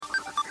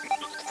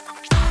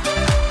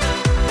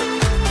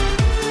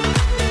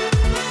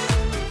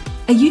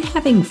Are you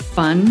having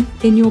fun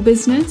in your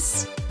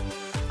business?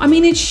 I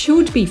mean, it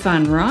should be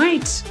fun,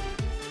 right?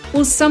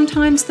 Well,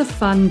 sometimes the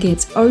fun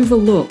gets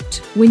overlooked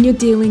when you're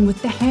dealing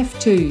with the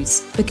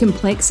have-tos, the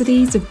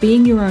complexities of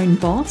being your own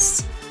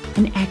boss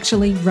and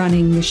actually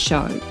running the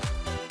show.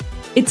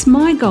 It's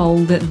my goal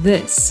that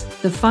this,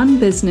 the Fun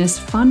Business,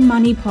 Fun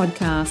Money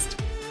podcast,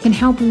 can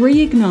help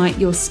reignite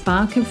your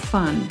spark of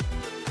fun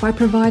by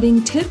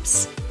providing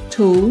tips,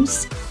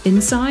 tools,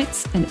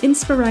 insights, and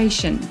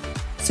inspiration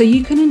so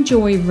you can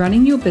enjoy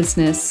running your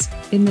business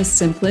in the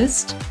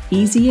simplest,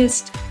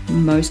 easiest,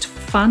 most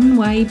fun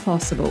way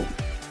possible.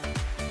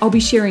 I'll be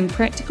sharing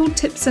practical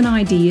tips and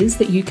ideas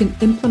that you can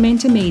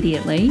implement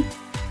immediately,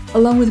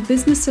 along with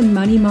business and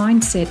money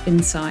mindset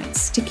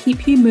insights to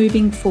keep you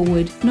moving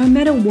forward no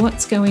matter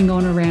what's going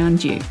on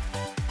around you.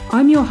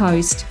 I'm your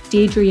host,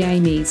 Deirdre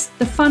Amies,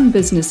 the Fun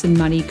Business and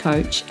Money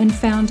Coach and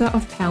founder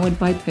of Powered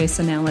by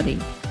Personality.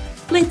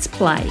 Let's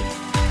play.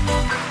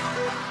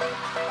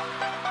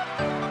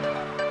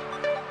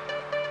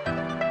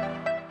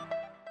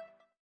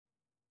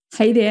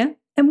 Hey there,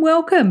 and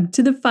welcome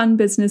to the Fun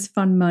Business,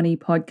 Fun Money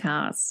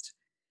podcast.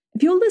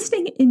 If you're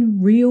listening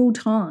in real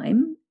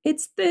time,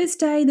 it's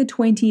Thursday, the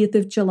 20th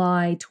of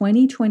July,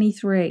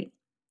 2023.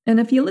 And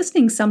if you're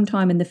listening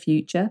sometime in the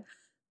future,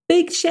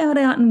 big shout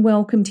out and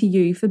welcome to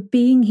you for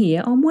being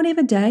here on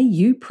whatever day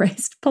you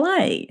pressed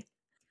play.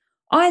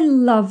 I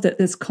love that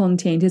this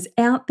content is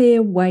out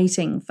there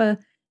waiting for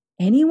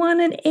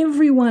anyone and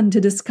everyone to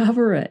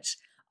discover it,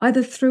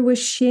 either through a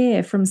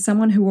share from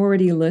someone who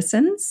already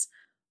listens,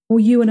 or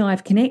you and I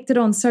have connected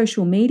on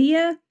social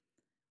media,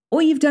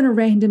 or you've done a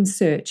random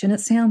search and it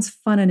sounds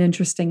fun and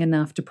interesting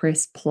enough to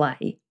press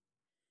play.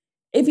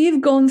 If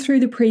you've gone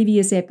through the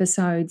previous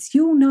episodes,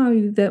 you'll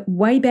know that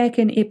way back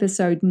in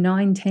episode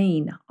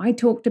 19, I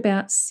talked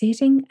about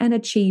setting and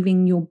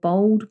achieving your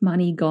bold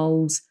money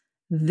goals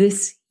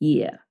this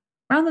year,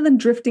 rather than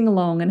drifting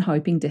along and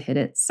hoping to hit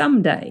it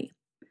someday.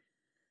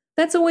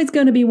 That's always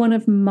going to be one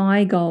of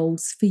my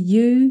goals for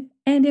you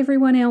and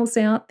everyone else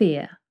out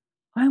there.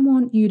 I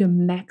want you to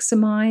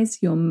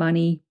maximize your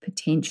money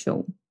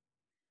potential.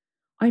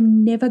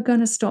 I'm never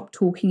going to stop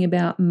talking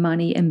about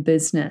money and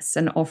business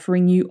and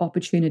offering you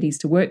opportunities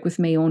to work with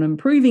me on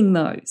improving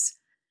those.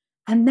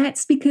 And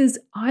that's because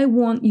I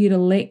want you to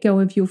let go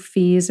of your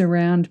fears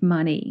around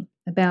money,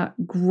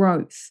 about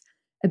growth,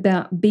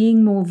 about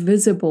being more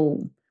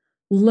visible,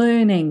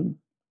 learning,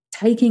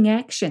 taking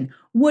action,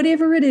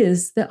 whatever it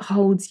is that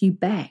holds you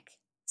back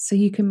so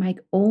you can make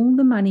all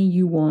the money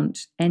you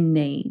want and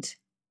need.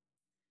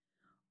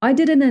 I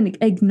did an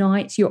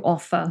Ignite Your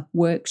Offer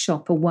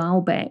workshop a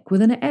while back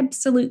with an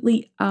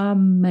absolutely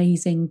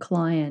amazing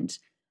client,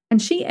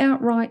 and she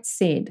outright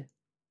said,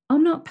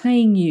 I'm not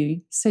paying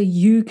you so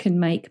you can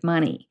make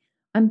money.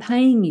 I'm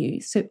paying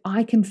you so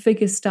I can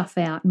figure stuff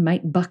out and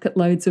make bucket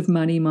loads of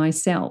money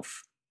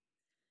myself.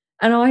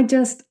 And I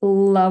just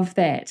love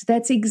that.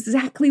 That's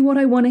exactly what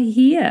I want to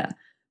hear,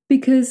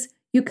 because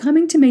you're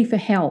coming to me for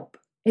help.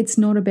 It's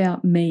not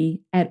about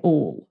me at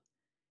all.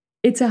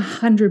 It's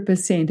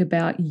 100%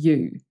 about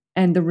you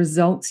and the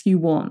results you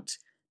want,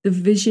 the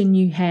vision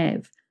you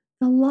have,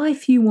 the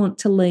life you want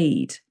to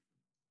lead.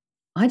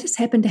 I just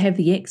happen to have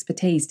the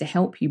expertise to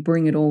help you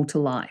bring it all to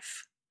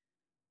life.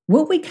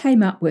 What we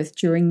came up with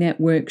during that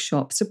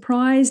workshop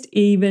surprised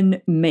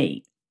even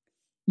me.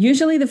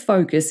 Usually the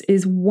focus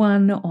is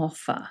one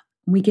offer.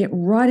 We get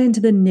right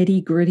into the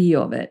nitty-gritty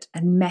of it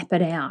and map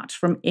it out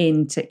from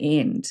end to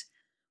end.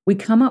 We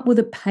come up with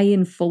a pay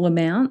in full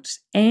amount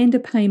and a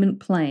payment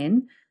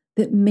plan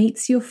that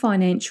meets your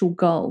financial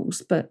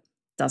goals but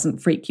doesn't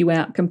freak you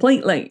out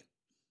completely.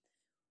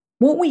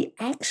 What we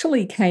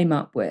actually came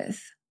up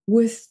with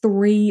were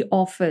 3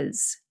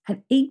 offers,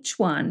 and each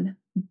one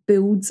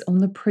builds on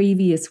the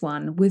previous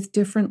one with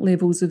different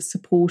levels of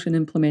support and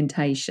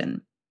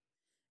implementation.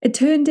 It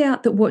turned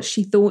out that what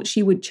she thought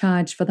she would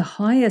charge for the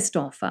highest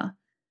offer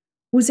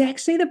was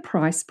actually the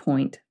price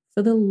point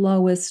for the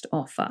lowest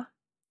offer.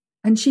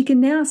 And she can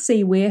now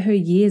see where her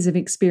years of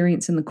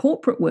experience in the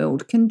corporate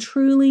world can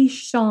truly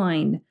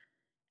shine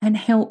and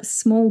help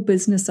small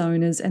business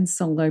owners and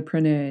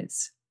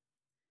solopreneurs.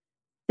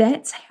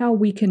 That's how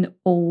we can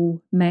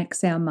all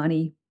max our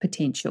money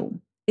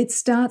potential. It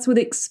starts with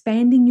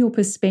expanding your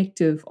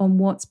perspective on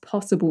what's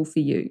possible for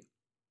you.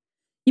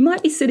 You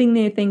might be sitting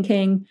there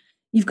thinking,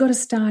 you've got to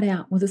start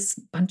out with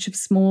a bunch of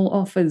small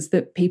offers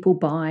that people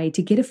buy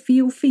to get a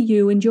feel for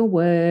you and your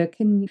work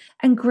and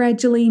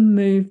gradually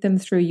move them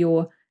through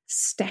your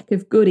stack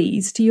of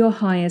goodies to your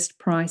highest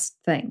priced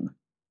thing.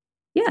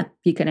 Yeah,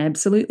 you can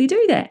absolutely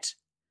do that.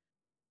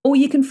 Or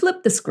you can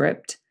flip the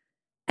script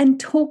and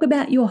talk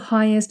about your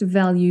highest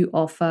value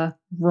offer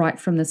right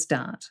from the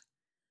start.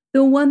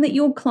 The one that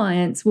your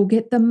clients will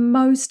get the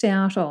most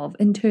out of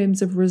in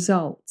terms of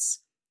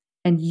results.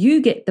 And you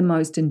get the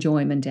most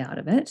enjoyment out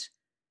of it.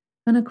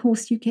 And of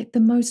course, you get the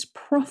most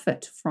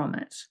profit from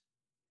it.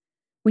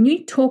 When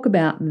you talk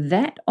about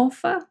that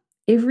offer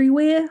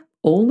everywhere,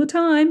 all the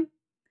time,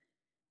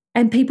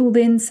 and people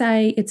then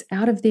say it's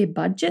out of their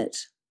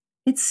budget,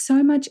 it's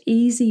so much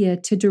easier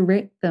to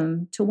direct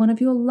them to one of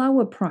your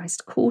lower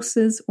priced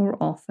courses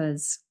or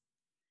offers.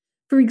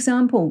 For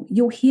example,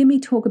 you'll hear me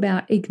talk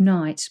about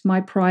Ignite,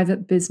 my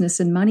private business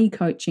and money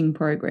coaching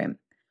program.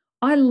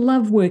 I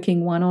love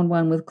working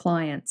one-on-one with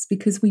clients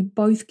because we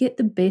both get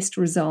the best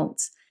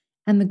results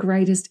and the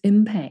greatest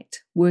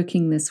impact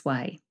working this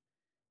way.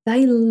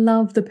 They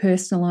love the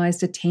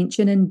personalized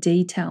attention and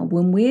detail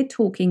when we're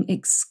talking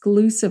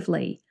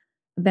exclusively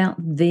about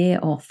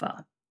their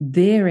offer,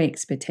 their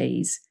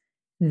expertise,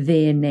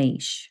 their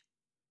niche.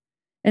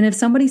 And if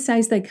somebody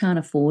says they can't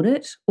afford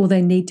it or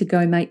they need to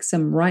go make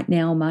some right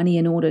now money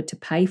in order to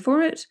pay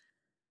for it,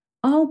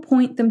 I'll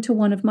point them to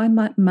one of my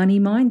money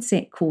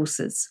mindset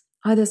courses,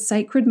 either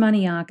Sacred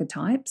Money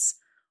Archetypes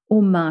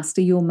or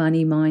Master Your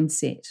Money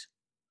Mindset,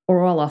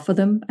 or I'll offer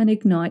them an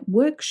Ignite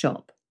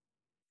workshop.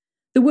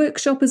 The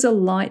workshop is a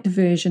light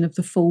version of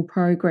the full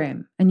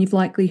program, and you've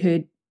likely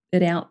heard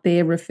it out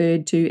there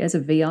referred to as a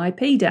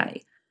VIP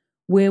day,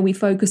 where we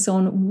focus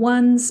on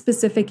one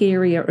specific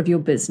area of your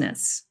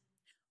business.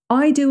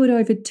 I do it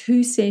over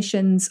 2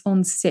 sessions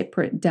on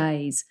separate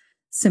days,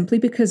 simply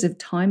because of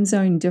time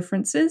zone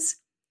differences.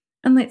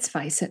 And let's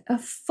face it, a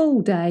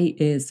full day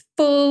is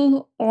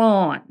full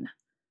on.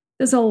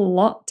 There's a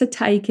lot to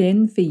take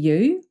in for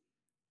you,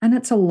 and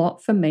it's a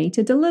lot for me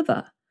to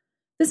deliver.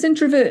 This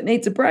introvert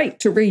needs a break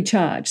to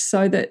recharge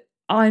so that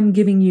I'm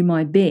giving you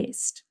my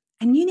best.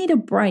 And you need a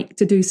break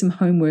to do some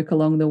homework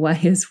along the way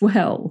as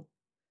well.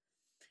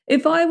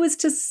 If I was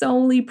to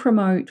solely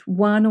promote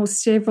one or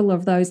several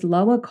of those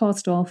lower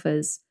cost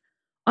offers,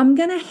 I'm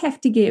going to have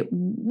to get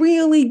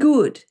really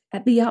good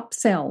at the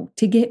upsell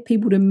to get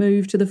people to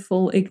move to the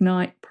full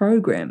Ignite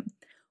program.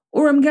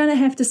 Or I'm going to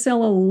have to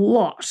sell a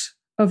lot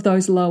of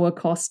those lower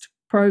cost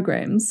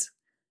programs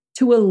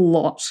to a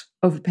lot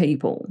of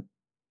people.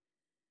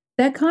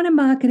 That kind of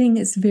marketing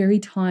is very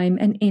time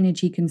and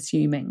energy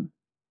consuming.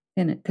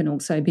 And it can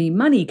also be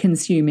money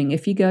consuming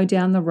if you go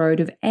down the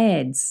road of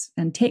ads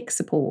and tech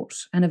support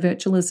and a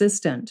virtual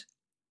assistant.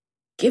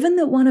 Given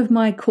that one of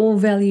my core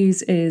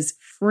values is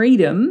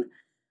freedom,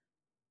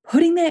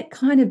 putting that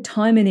kind of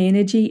time and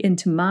energy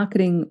into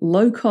marketing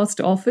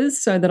low-cost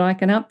offers so that I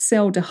can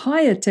upsell to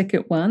higher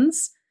ticket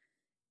ones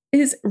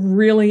is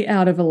really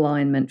out of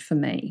alignment for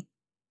me.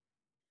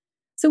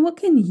 So what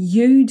can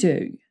you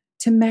do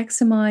to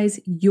maximize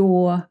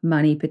your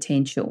money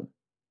potential?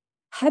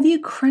 Have you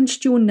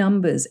crunched your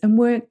numbers and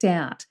worked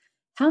out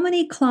how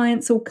many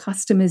clients or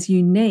customers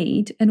you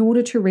need in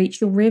order to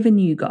reach your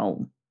revenue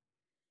goal?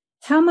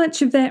 How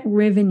much of that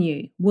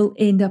revenue will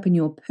end up in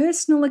your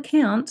personal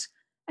account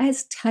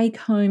as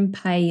take-home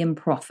pay and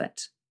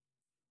profit?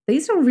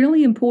 These are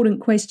really important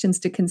questions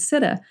to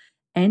consider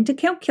and to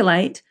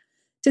calculate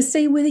to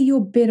see whether you're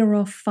better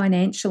off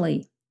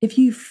financially if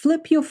you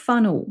flip your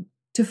funnel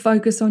to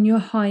focus on your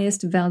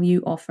highest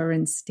value offer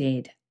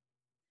instead.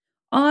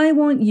 I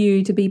want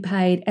you to be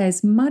paid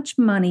as much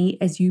money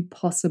as you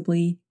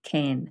possibly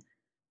can.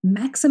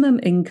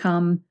 Maximum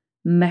income,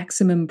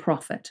 maximum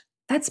profit.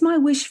 That's my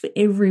wish for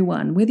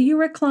everyone, whether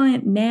you're a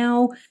client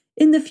now,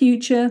 in the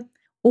future,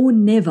 or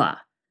never.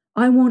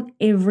 I want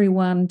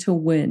everyone to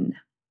win.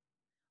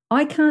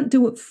 I can't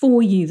do it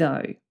for you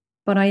though,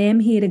 but I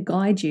am here to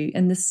guide you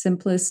in the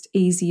simplest,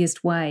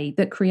 easiest way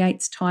that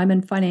creates time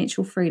and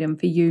financial freedom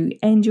for you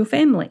and your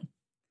family.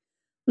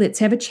 Let's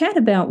have a chat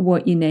about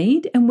what you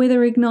need and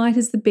whether Ignite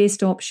is the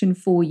best option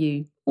for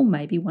you, or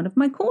maybe one of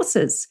my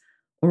courses,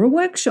 or a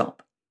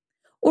workshop.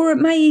 Or it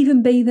may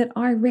even be that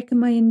I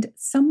recommend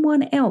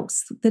someone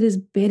else that is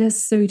better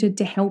suited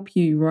to help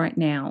you right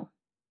now.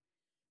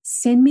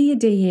 Send me a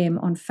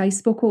DM on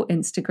Facebook or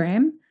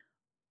Instagram.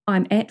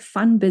 I'm at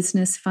Fun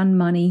Business, Fun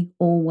Money,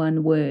 all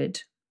one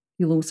word.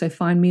 You'll also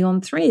find me on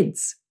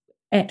Threads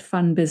at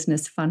Fun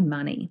Business, Fun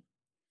Money.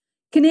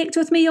 Connect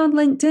with me on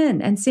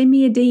LinkedIn and send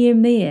me a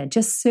DM there.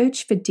 Just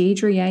search for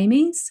Deirdre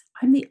Amies.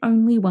 I'm the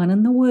only one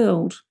in the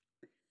world.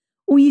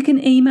 Or you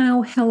can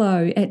email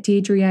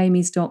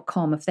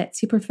hello@deirdreamies.com if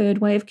that's your preferred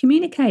way of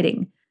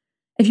communicating.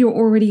 If you're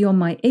already on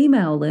my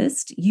email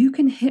list, you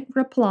can hit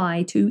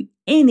reply to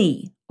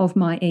any of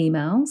my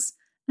emails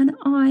and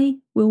I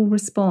will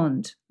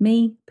respond,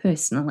 me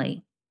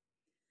personally.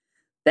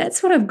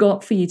 That's what I've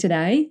got for you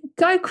today.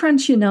 Go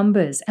crunch your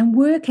numbers and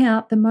work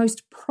out the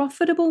most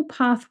profitable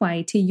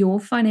pathway to your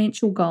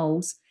financial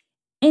goals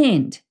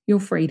and your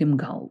freedom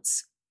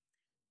goals.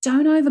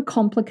 Don't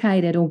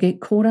overcomplicate it or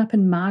get caught up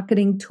in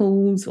marketing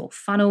tools or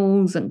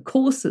funnels and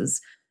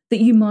courses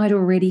that you might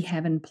already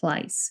have in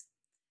place.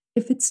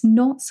 If it's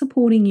not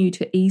supporting you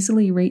to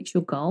easily reach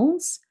your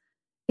goals,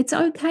 it's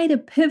okay to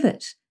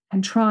pivot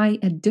and try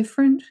a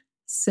different,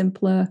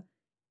 simpler,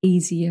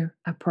 easier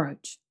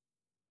approach.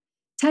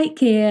 Take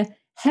care,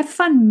 have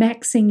fun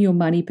maxing your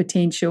money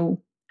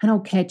potential, and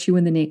I'll catch you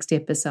in the next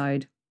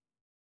episode.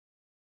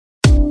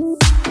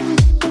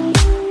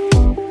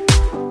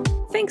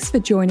 Thanks for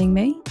joining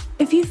me.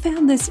 If you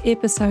found this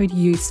episode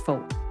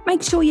useful,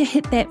 make sure you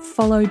hit that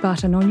follow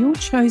button on your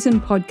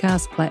chosen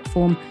podcast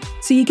platform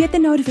so you get the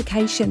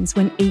notifications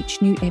when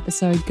each new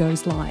episode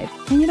goes live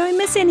and you don't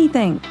miss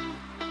anything.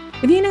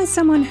 If you know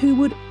someone who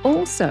would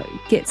also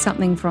get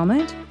something from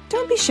it,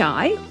 don't be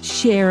shy,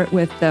 share it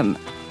with them.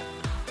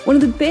 One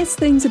of the best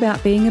things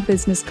about being a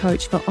business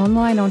coach for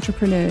online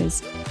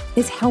entrepreneurs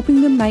is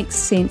helping them make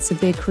sense of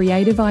their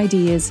creative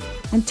ideas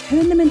and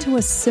turn them into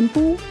a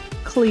simple,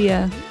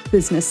 clear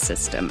business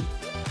system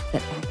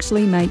that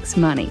actually makes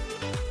money.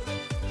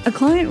 A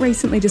client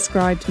recently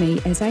described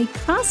me as a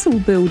castle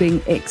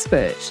building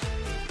expert.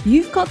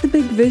 You've got the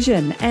big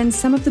vision and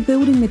some of the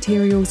building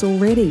materials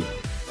already,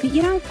 but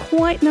you don't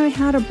quite know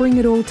how to bring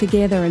it all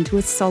together into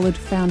a solid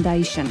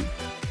foundation.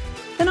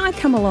 Then I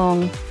come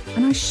along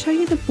and I show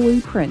you the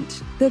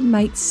blueprint that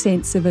makes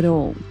sense of it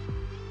all.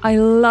 I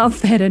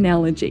love that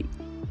analogy.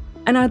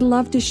 And I'd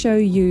love to show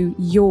you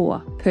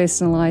your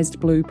personalised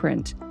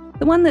blueprint,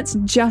 the one that's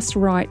just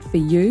right for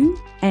you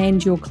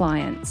and your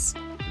clients.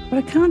 But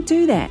I can't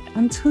do that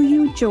until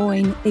you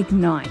join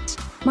Ignite,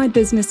 my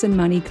business and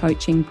money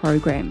coaching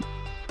program.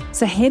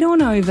 So head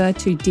on over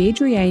to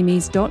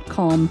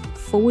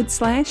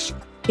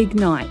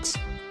deirdreamies.com/ignite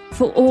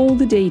for all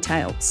the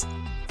details.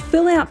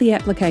 Fill out the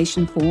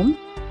application form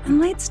and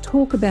let's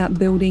talk about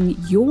building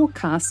your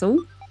castle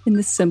in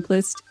the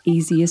simplest,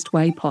 easiest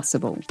way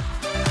possible.